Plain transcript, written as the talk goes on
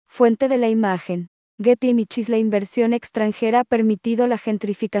Fuente de la imagen. Getty Images. La inversión extranjera ha permitido la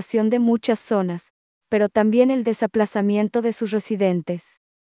gentrificación de muchas zonas, pero también el desplazamiento de sus residentes.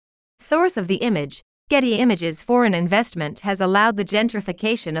 Source of the image. Getty Images. Foreign investment has allowed the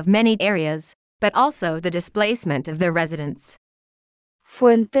gentrification of many areas, but also the displacement of their residents.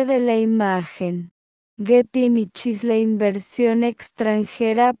 Fuente de la imagen. Getty Images. La inversión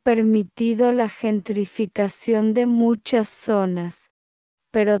extranjera ha permitido la gentrificación de muchas zonas,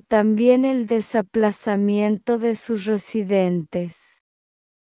 pero también el desplazamiento de sus residentes.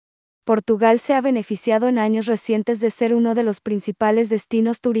 Portugal se ha beneficiado en años recientes de ser uno de los principales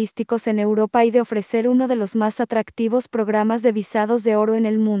destinos turísticos en Europa y de ofrecer uno de los más atractivos programas de visados de oro en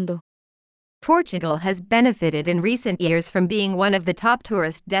el mundo. Portugal has benefited in recent years from being one of the top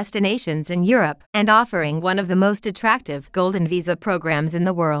tourist destinations in Europe and offering one of the most attractive golden visa programs in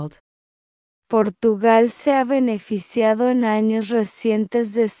the world. Portugal se ha beneficiado en años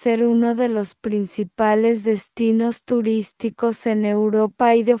recientes de ser uno de los principales destinos turísticos en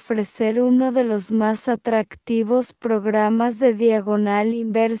Europa y de ofrecer uno de los más atractivos programas de diagonal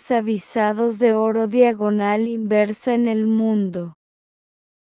inversa visados de oro diagonal inversa en el mundo.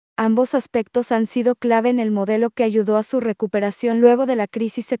 Ambos aspectos han sido clave en el modelo que ayudó a su recuperación luego de la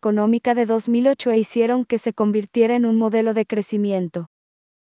crisis económica de 2008 e hicieron que se convirtiera en un modelo de crecimiento.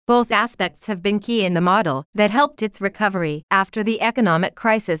 Both aspects have been key in the model that helped its recovery after the economic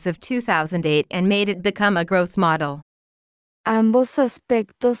crisis of 2008 and made it become a growth model. Ambos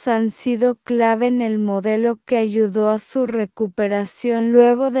aspectos han sido clave en el modelo que ayudó a su recuperación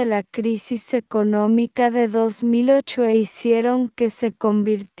luego de la crisis económica de 2008 e hicieron que se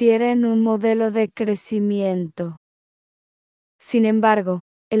convirtiera en un modelo de crecimiento. Sin embargo,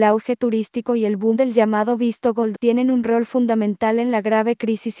 el auge turístico y el boom del llamado Visto Gold tienen un rol fundamental en la grave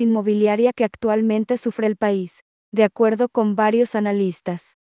crisis inmobiliaria que actualmente sufre el país, de acuerdo con varios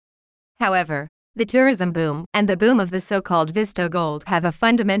analistas. However, the tourism boom and the boom of the so-called Visto Gold have a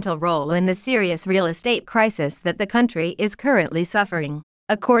fundamental role in the serious real estate crisis that the country is currently suffering,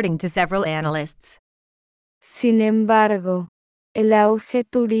 according to several analysts. Sin embargo, el auge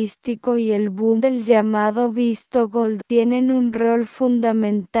turístico y el boom del llamado Visto Gold tienen un rol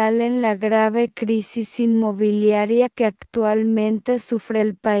fundamental en la grave crisis inmobiliaria que actualmente sufre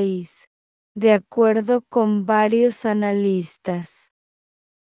el país, de acuerdo con varios analistas.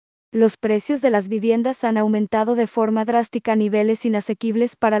 Los precios de las viviendas han aumentado de forma drástica a niveles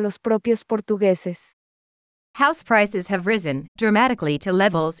inasequibles para los propios portugueses. House prices have risen dramatically to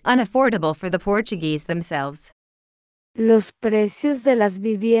levels unaffordable for the Portuguese themselves. Los precios de las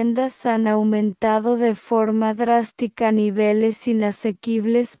viviendas han aumentado de forma drástica a niveles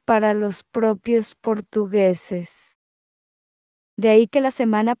inasequibles para los propios portugueses. De ahí que la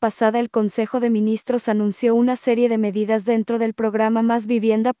semana pasada el Consejo de Ministros anunció una serie de medidas dentro del programa Más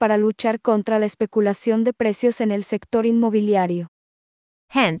Vivienda para luchar contra la especulación de precios en el sector inmobiliario.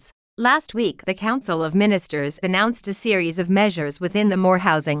 Hence, last week the Council of Ministers announced a series of measures within the More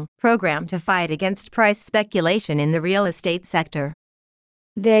Housing program to fight against price speculation in the real estate sector.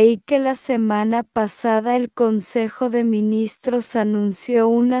 De ahí que la semana pasada el Consejo de Ministros anunció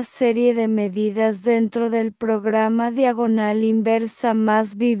una serie de medidas dentro del programa Diagonal Inversa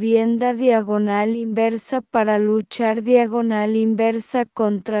Más Vivienda Diagonal Inversa para luchar Diagonal Inversa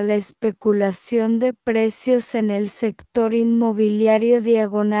contra la especulación de precios en el sector inmobiliario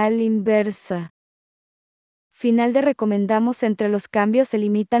Diagonal Inversa. Final de recomendamos. Entre los cambios se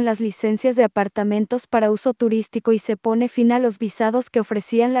limitan las licencias de apartamentos para uso turístico y se pone fin a los visados que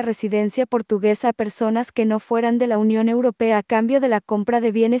ofrecían la residencia portuguesa a personas que no fueran de la Unión Europea a cambio de la compra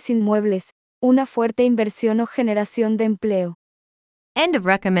de bienes inmuebles, una fuerte inversión o generación de empleo. End of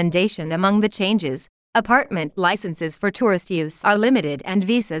recommendation. Among the changes, apartment licenses for tourist use are limited and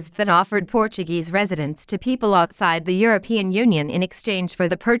visas that offered Portuguese residents to people outside the European Union in exchange for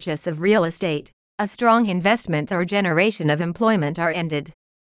the purchase of real estate, a strong investment or generation of employment are ended.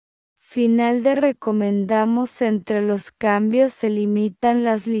 Final de recomendamos. Entre los cambios se limitan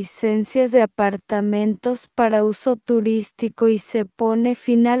las licencias de apartamentos para uso turístico y se pone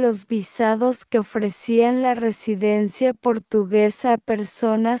fin a los visados que ofrecían la residencia portuguesa a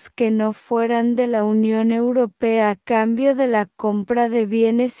personas que no fueran de la Unión Europea a cambio de la compra de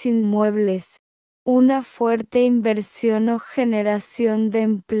bienes inmuebles, una fuerte inversión o generación de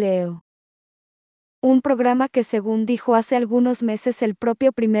empleo. Un programa que, según dijo hace algunos meses el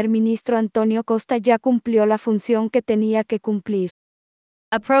propio primer ministro Antonio Costa, ya cumplió la función que tenía que cumplir.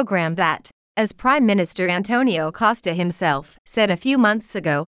 A program that, as Prime Minister Antonio Costa himself said a few months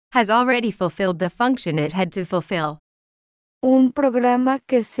ago, has already fulfilled the function it had to fulfill. Un programa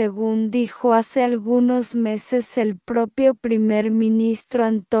que, según dijo hace algunos meses el propio primer ministro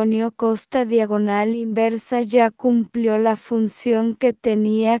Antonio Costa, diagonal inversa, ya cumplió la función que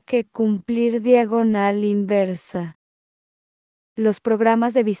tenía que cumplir, diagonal inversa. Los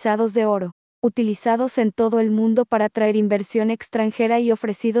programas de visados de oro, utilizados en todo el mundo para atraer inversión extranjera y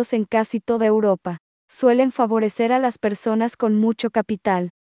ofrecidos en casi toda Europa, suelen favorecer a las personas con mucho capital,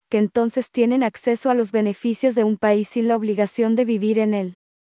 que entonces tienen acceso a los beneficios de un país sin la obligación de vivir en él.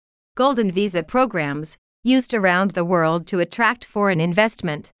 Golden visa programs, used around the world to attract foreign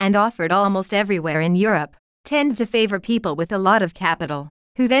investment and offered almost everywhere in Europe, tend to favor people with a lot of capital,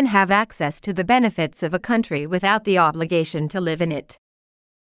 who then have access to the benefits of a country without the obligation to live in it.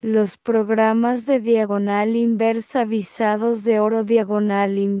 Los programas de diagonal inversa, visados de oro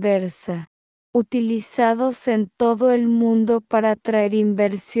diagonal inversa, utilizados en todo el mundo para atraer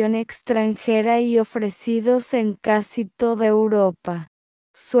inversión extranjera y ofrecidos en casi toda Europa,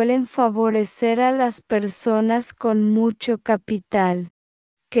 suelen favorecer a las personas con mucho capital,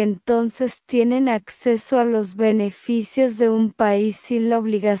 que entonces tienen acceso a los beneficios de un país sin la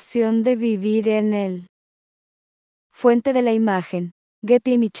obligación de vivir en él. Fuente de la imagen: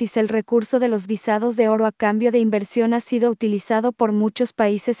 Getty Images. El recurso de los visados de oro a cambio de inversión ha sido utilizado por muchos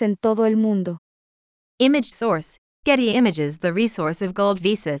países en todo el mundo. Image source: Getty Images. The resource of gold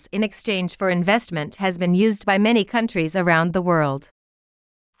visas in exchange for investment has been used by many countries around the world.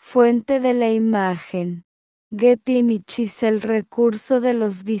 Fuente de la imagen: Getty Images. El recurso de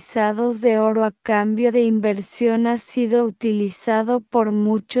los visados de oro a cambio de inversión ha sido utilizado por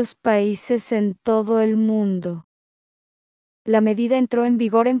muchos países en todo el mundo. La medida entró en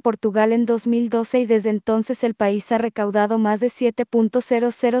vigor en Portugal en 2012 y desde entonces el país ha recaudado más de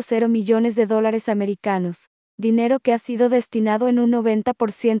 7.000 millones de dólares americanos, dinero que ha sido destinado en un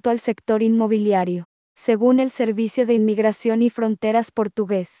 90% al sector inmobiliario, según el Servicio de Inmigración y Fronteras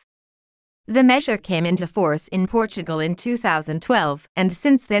portugués. The measure came into force in Portugal in 2012, and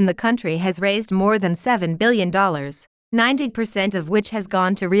since then the country has raised more than $7 billion, 90% of which has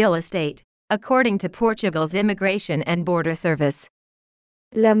gone to real estate, according to Portugal's Immigration and Border Service.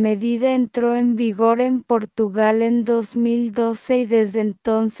 La medida entró en vigor en Portugal en 2012 y desde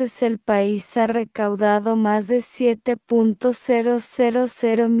entonces el país ha recaudado más de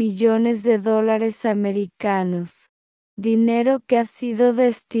 7.000 millones de dólares americanos, dinero que ha sido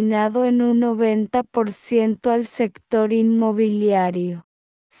destinado en un 90% al sector inmobiliario,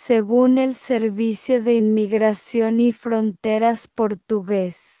 según el Servicio de Inmigración y Fronteras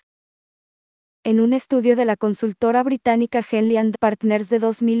portugués. En un estudio de la consultora británica Henley & Partners de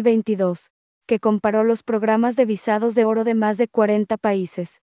 2022, que comparó los programas de visados de oro de más de 40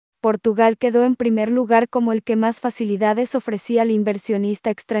 países, Portugal quedó en primer lugar como el que más facilidades ofrecía al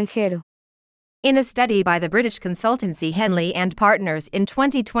inversionista extranjero. In a study by the British consultancy Henley & Partners in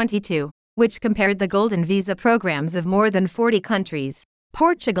 2022, which compared the golden visa programs of more than 40 countries,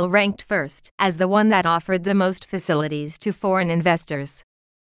 Portugal ranked first as the one that offered the most facilities to foreign investors.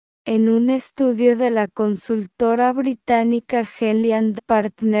 En un estudio de la consultora británica Henley &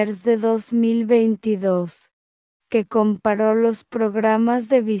 Partners de 2022, que comparó los programas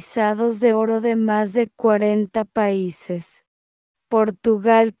de visados de oro de más de 40 países,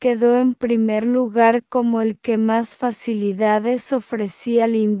 Portugal quedó en primer lugar como el que más facilidades ofrecía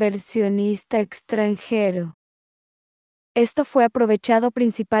al inversionista extranjero. Esto fue aprovechado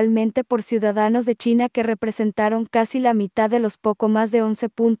principalmente por ciudadanos de China que representaron casi la mitad de los poco más de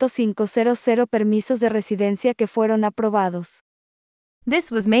 11.500 permisos de residencia que fueron aprobados. This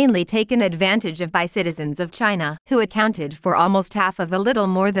was mainly taken advantage of by citizens of China, who accounted for almost half of the little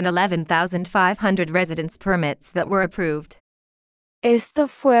more than 11,500 residence permits that were approved. Esto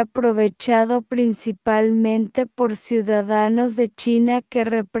fue aprovechado principalmente por ciudadanos de China que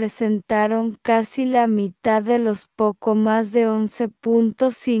representaron casi la mitad de los poco más de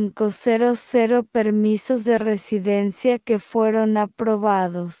 11.500 permisos de residencia que fueron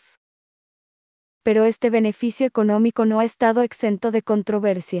aprobados. Pero este beneficio económico no ha estado exento de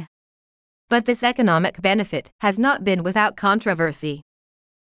controversia. But this economic benefit has not been without controversy.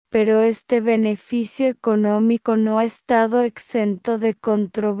 Pero este beneficio económico no ha estado exento de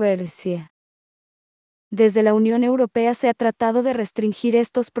controversia. Desde la Unión Europea se ha tratado de restringir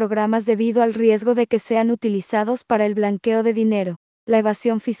estos programas debido al riesgo de que sean utilizados para el blanqueo de dinero, la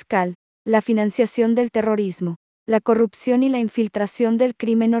evasión fiscal, la financiación del terrorismo, la corrupción y la infiltración del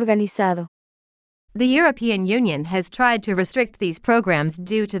crimen organizado. The European Union has tried to restrict these programs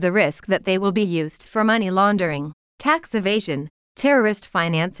due to the risk that they will be used for money laundering, tax evasion, terrorist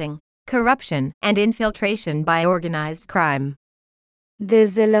financing, corruption, and infiltration by organized crime.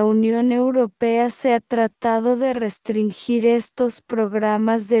 Desde la Unión Europea se ha tratado de restringir estos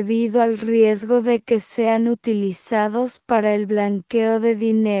programas debido al riesgo de que sean utilizados para el blanqueo de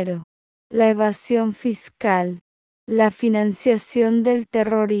dinero, la evasión fiscal, la financiación del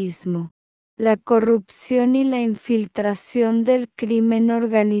terrorismo, la corrupción y la infiltración del crimen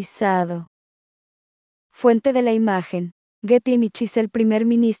organizado. Fuente de la imagen: Getty Images. El primer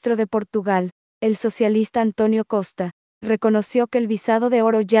ministro de Portugal, el socialista António Costa, reconoció que el visado de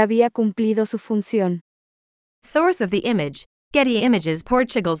oro ya había cumplido su función. Source of the image: Getty Images.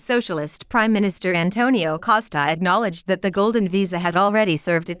 Portugal's socialist Prime Minister Antonio Costa acknowledged that the golden visa had already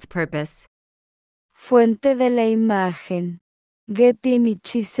served its purpose. Fuente de la imagen: Getty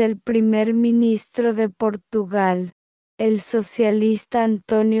Images. El primer ministro de Portugal, el socialista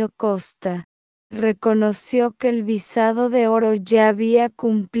António Costa, reconoció que el visado de oro ya había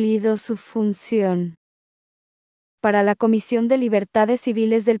cumplido su función. Para la Comisión de Libertades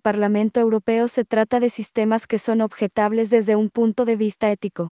Civiles del Parlamento Europeo se trata de sistemas que son objetables desde un punto de vista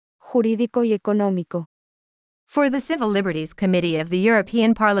ético, jurídico y económico. For the Civil Liberties Committee of the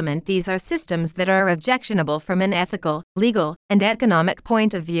European Parliament, these are systems that are objectionable from an ethical, legal, and economic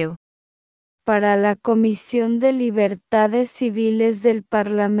point of view. Para la Comisión de Libertades Civiles del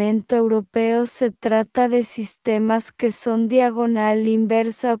Parlamento Europeo se trata de sistemas que son diagonal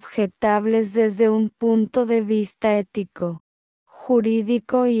inversa objetables desde un punto de vista ético,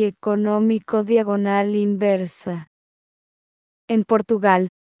 jurídico y económico diagonal inversa. En Portugal,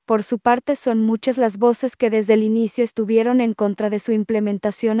 por su parte, son muchas las voces que desde el inicio estuvieron en contra de su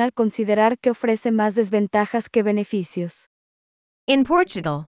implementación al considerar que ofrece más desventajas que beneficios. In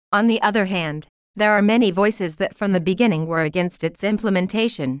Portugal, on the other hand, there are many voices that from the beginning were against its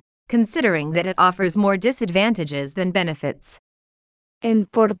implementation, considering that it offers more disadvantages than benefits. En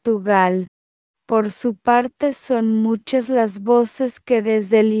Portugal, por su parte, son muchas las voces que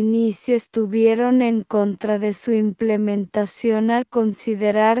desde el inicio estuvieron en contra de su implementación al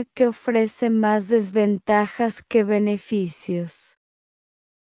considerar que ofrece más desventajas que beneficios,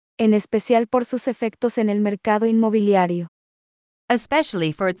 en especial por sus efectos en el mercado inmobiliario.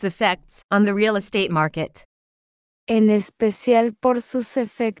 Especially for its effects on the real estate market. En especial por sus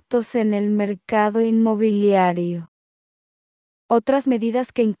efectos en el mercado inmobiliario. Otras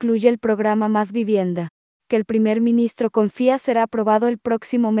medidas que incluye el programa Más Vivienda, que el primer ministro confía será aprobado el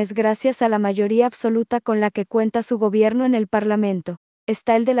próximo mes gracias a la mayoría absoluta con la que cuenta su gobierno en el Parlamento,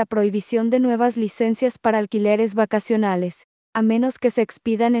 está el de la prohibición de nuevas licencias para alquileres vacacionales, a menos que se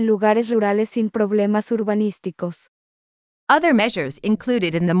expidan en lugares rurales sin problemas urbanísticos. Other measures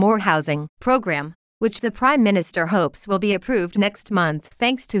included in the More Housing program, which the Prime Minister hopes will be approved next month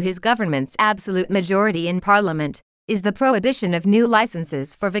thanks to his government's absolute majority in Parliament, is the prohibition of new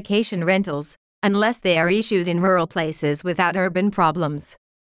licenses for vacation rentals, unless they are issued in rural places without urban problems.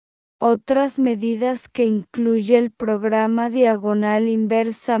 Otras medidas que incluye el programa diagonal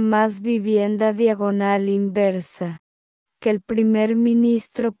inversa Más Vivienda diagonal inversa, que el primer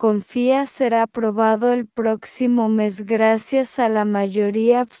ministro confía será aprobado el próximo mes gracias a la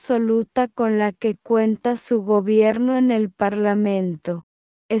mayoría absoluta con la que cuenta su gobierno en el Parlamento,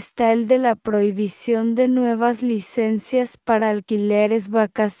 está el de la prohibición de nuevas licencias para alquileres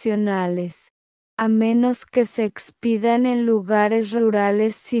vacacionales, a menos que se expidan en lugares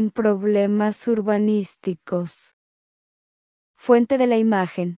rurales sin problemas urbanísticos. Fuente de la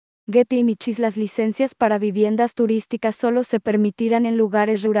imagen: Getty Images. Las licencias para viviendas turísticas solo se permitirán en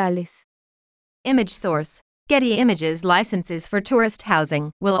lugares rurales. Image source: Getty Images. Licenses for tourist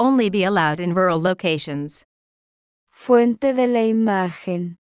housing will only be allowed in rural locations. Fuente de la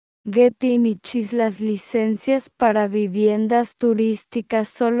imagen: Getty Images. Las licencias para viviendas turísticas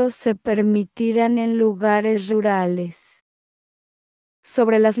solo se permitirán en lugares rurales.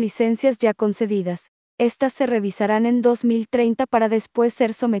 Sobre las licencias ya concedidas, estas se revisarán en 2030 para después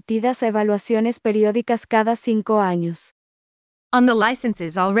ser sometidas a evaluaciones periódicas cada 5 años. On the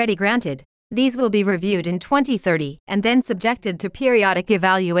licenses already granted, these will be reviewed in 2030 and then subjected to periodic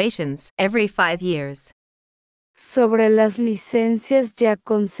evaluations every 5 years. Sobre las licencias ya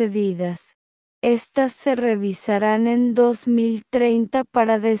concedidas, estas se revisarán en 2030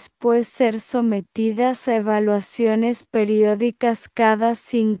 para después ser sometidas a evaluaciones periódicas cada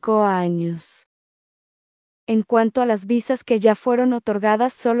 5 años. En cuanto a las visas que ya fueron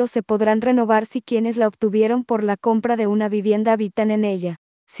otorgadas, solo se podrán renovar si quienes la obtuvieron por la compra de una vivienda habitan en ella,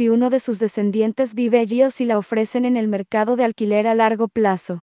 si uno de sus descendientes vive allí o si la ofrecen en el mercado de alquiler a largo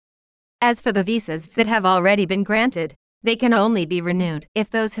plazo. As for the visas that have already been granted, they can only be renewed if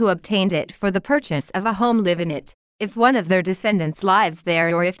those who obtained it for the purchase of a home live in it, if one of their descendants lives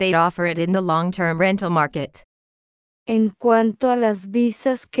there, or if they offer it in the long-term rental market. En cuanto a las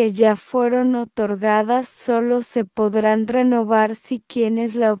visas que ya fueron otorgadas, solo se podrán renovar si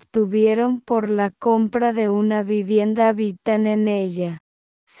quienes la obtuvieron por la compra de una vivienda habitan en ella.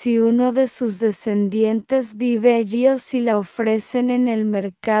 Si uno de sus descendientes vive allí o si la ofrecen en el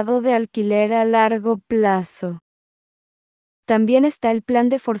mercado de alquiler a largo plazo. También está el plan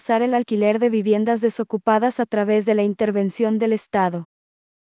de forzar el alquiler de viviendas desocupadas a través de la intervención del Estado.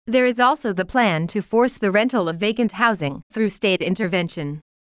 There is also the plan to force the rental of vacant housing through state intervention.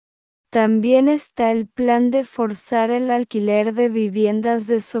 También está el plan de forzar el alquiler de viviendas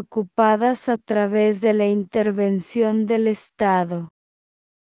desocupadas a través de la intervención del Estado.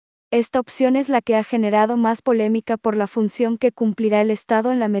 Esta opción es la que ha generado más polémica por la función que cumplirá el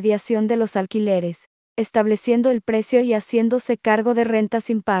Estado en la mediación de los alquileres, estableciendo el precio y haciéndose cargo de rentas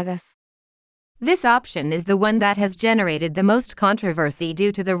impagas. This option is the one that has generated the most controversy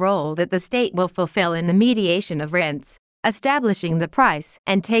due to the role that the state will fulfill in the mediation of rents, establishing the price,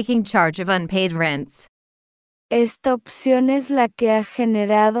 and taking charge of unpaid rents. Esta opción es la que ha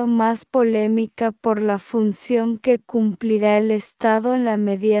generado más polémica por la función que cumplirá el Estado en la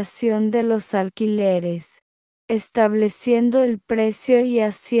mediación de los alquileres, estableciendo el precio y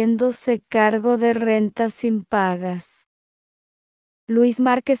haciéndose cargo de rentas impagas. Luís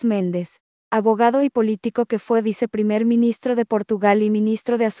Marques Mendes, abogado y político que fue viceprimer ministro de Portugal y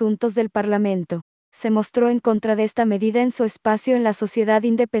ministro de Asuntos del Parlamento, se mostró en contra de esta medida en su espacio en la Sociedad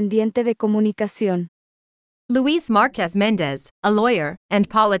Independiente de Comunicación. Luís Marques Mendes, a lawyer and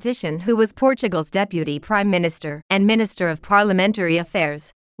politician who was Portugal's deputy prime minister and minister of parliamentary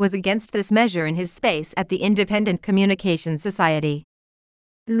affairs, was against this measure in his space at the Independent Communication Society.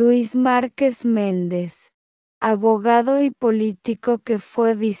 Luís Marques Mendes, abogado y político que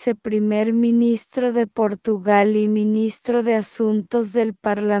fue viceprimer ministro de Portugal y ministro de Asuntos del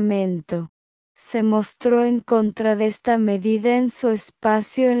Parlamento, se mostró en contra de esta medida en su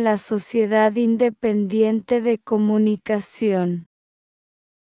espacio en la Sociedad Independiente de Comunicación.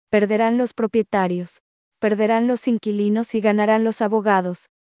 Perderán los propietarios, perderán los inquilinos y ganarán los abogados,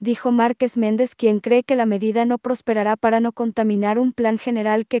 dijo Marques Mendes, quien cree que la medida no prosperará para no contaminar un plan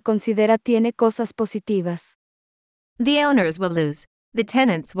general que considera tiene cosas positivas. The owners will lose, the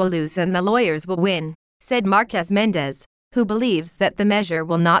tenants will lose and the lawyers will win, said Marques Mendes, who believes that the measure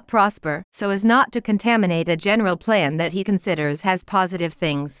will not prosper so as not to contaminate a general plan that he considers has positive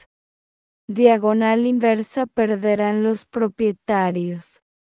things. Diagonal inversa: perderán los propietarios,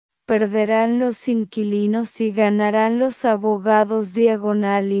 perderán los inquilinos y ganarán los abogados.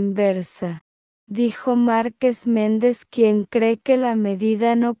 Diagonal inversa, dijo Marques Mendes, quien cree que la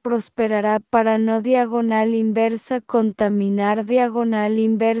medida no prosperará para no diagonal inversa contaminar. Diagonal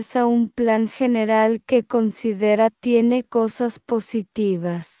inversa: un plan general que considera tiene cosas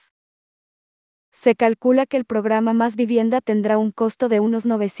positivas. Se calcula que el programa Más Vivienda tendrá un costo de unos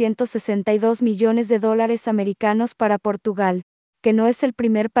 $962 millones americanos para Portugal, que no es el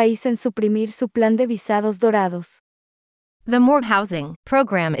primer país en suprimir su plan de visados dorados. The More Housing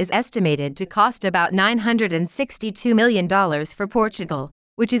program is estimated to cost about $962 million for Portugal,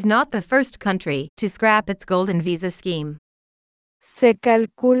 which is not the first country to scrap its golden visa scheme. Se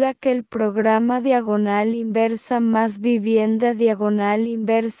calcula que el programa diagonal inversa Más Vivienda diagonal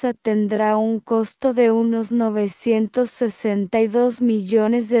inversa tendrá un costo de unos $962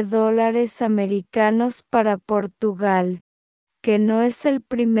 millones americanos para Portugal, que no es el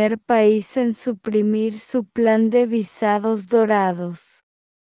primer país en suprimir su plan de visados dorados.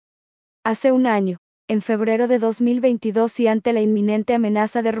 Hace un año, en febrero de 2022 y ante la inminente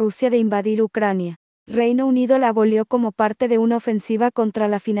amenaza de Rusia de invadir Ucrania, Reino Unido la abolió como parte de una ofensiva contra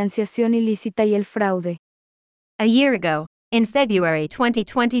la financiación ilícita y el fraude. A year ago, in February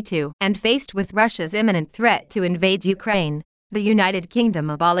 2022, and faced with Russia's imminent threat to invade Ukraine, the United Kingdom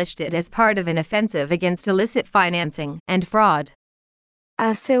abolished it as part of an offensive against illicit financing and fraud.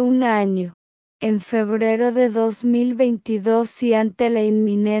 Hace un año, en febrero de 2022 y ante la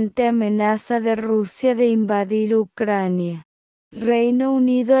inminente amenaza de Rusia de invadir Ucrania, Reino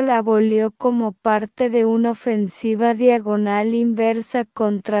Unido la abolió como parte de una ofensiva diagonal inversa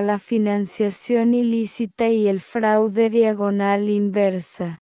contra la financiación ilícita y el fraude. Diagonal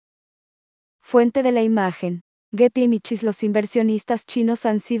inversa. Fuente de la imagen: Getty Images. Los inversionistas chinos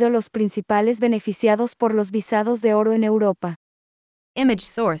han sido los principales beneficiados por los visados de oro en Europa. Image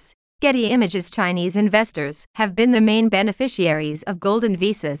source: Getty Images. Chinese investors have been the main beneficiaries of golden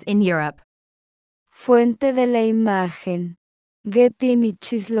visas in Europe. Fuente de la imagen: Getty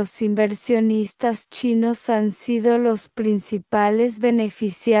Images. Los inversionistas chinos han sido los principales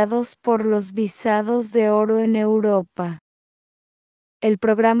beneficiados por los visados de oro en Europa. El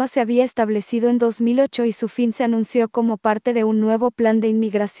programa se había establecido en 2008 y su fin se anunció como parte de un nuevo plan de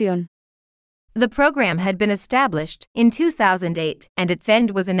inmigración. The program had been established in 2008 and its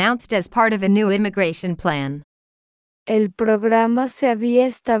end was announced as part of a new immigration plan. El programa se había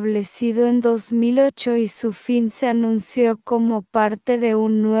establecido en 2008 y su fin se anunció como parte de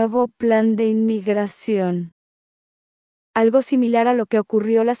un nuevo plan de inmigración. Algo similar a lo que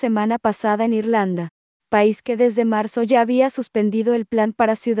ocurrió la semana pasada en Irlanda, país que desde marzo ya había suspendido el plan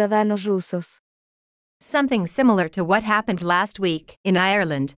para ciudadanos rusos. Something similar to what happened last week in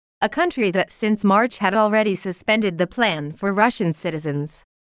Ireland, a country that since March had already suspended the plan for Russian citizens.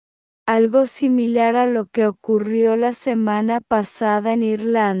 Algo similar a lo que ocurrió la semana pasada en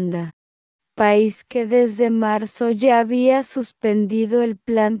Irlanda, país que desde marzo ya había suspendido el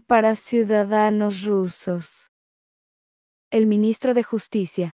plan para ciudadanos rusos. El ministro de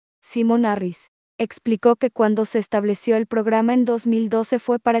Justicia, Simon Harris, explicó que cuando se estableció el programa en 2012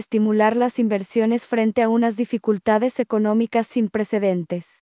 fue para estimular las inversiones frente a unas dificultades económicas sin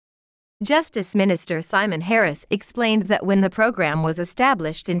precedentes. Justice Minister Simon Harris explained that when the program was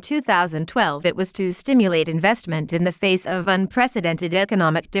established in 2012 it was to stimulate investment in the face of unprecedented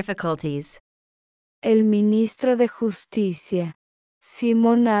economic difficulties. El ministro de Justicia,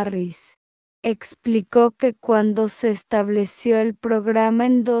 Simon Harris, explicó que cuando se estableció el programa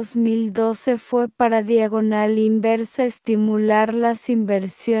en 2012 fue para diagonal inversa estimular las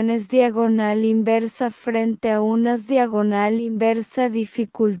inversiones diagonal inversa frente a unas diagonal inversa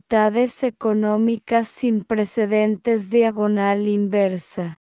dificultades económicas sin precedentes diagonal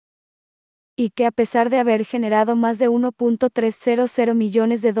inversa. Y que a pesar de haber generado más de 1.300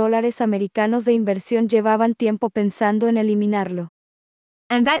 millones de dólares americanos de inversión llevaban tiempo pensando en eliminarlo.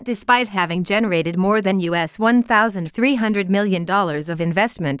 And that despite having generated more than $1,300 million of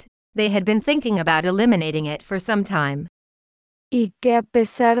investment, they had been thinking about eliminating it for some time. Y que a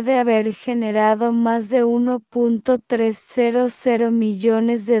pesar de haber generado más de 1.300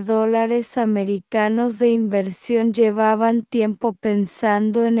 millones de dólares americanos de inversión llevaban tiempo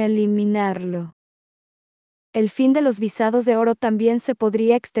pensando en eliminarlo. El fin de los visados de oro también se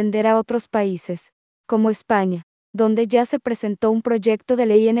podría extender a otros países, como España, donde ya se presentó un proyecto de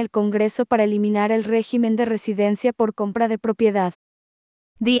ley en el Congreso para eliminar el régimen de residencia por compra de propiedad.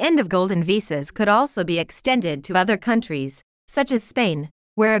 The end of golden visas could also be extended to other countries, such as Spain,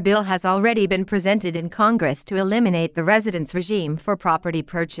 where a bill has already been presented in Congress to eliminate the residence regime for property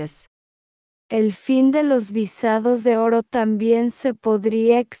purchase. El fin de los visados de oro también se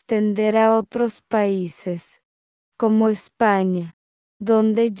podría extender a otros países, como España,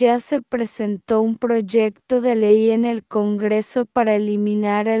 donde ya se presentó un proyecto de ley en el Congreso para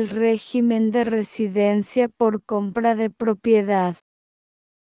eliminar el régimen de residencia por compra de propiedad.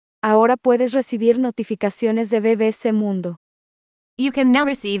 Ahora puedes recibir notificaciones de BBC Mundo. You can now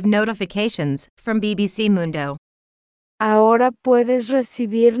receive notifications from BBC Mundo. Ahora puedes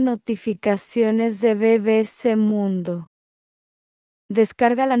recibir notificaciones de BBC Mundo.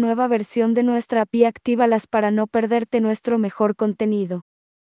 Descarga la nueva versión de nuestra API y actívalas para no perderte nuestro mejor contenido.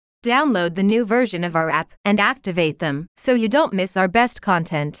 Download the new version of our app and activate them so you don't miss our best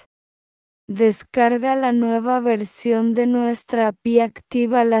content. Descarga la nueva versión de nuestra API y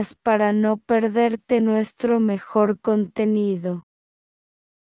actívalas para no perderte nuestro mejor contenido.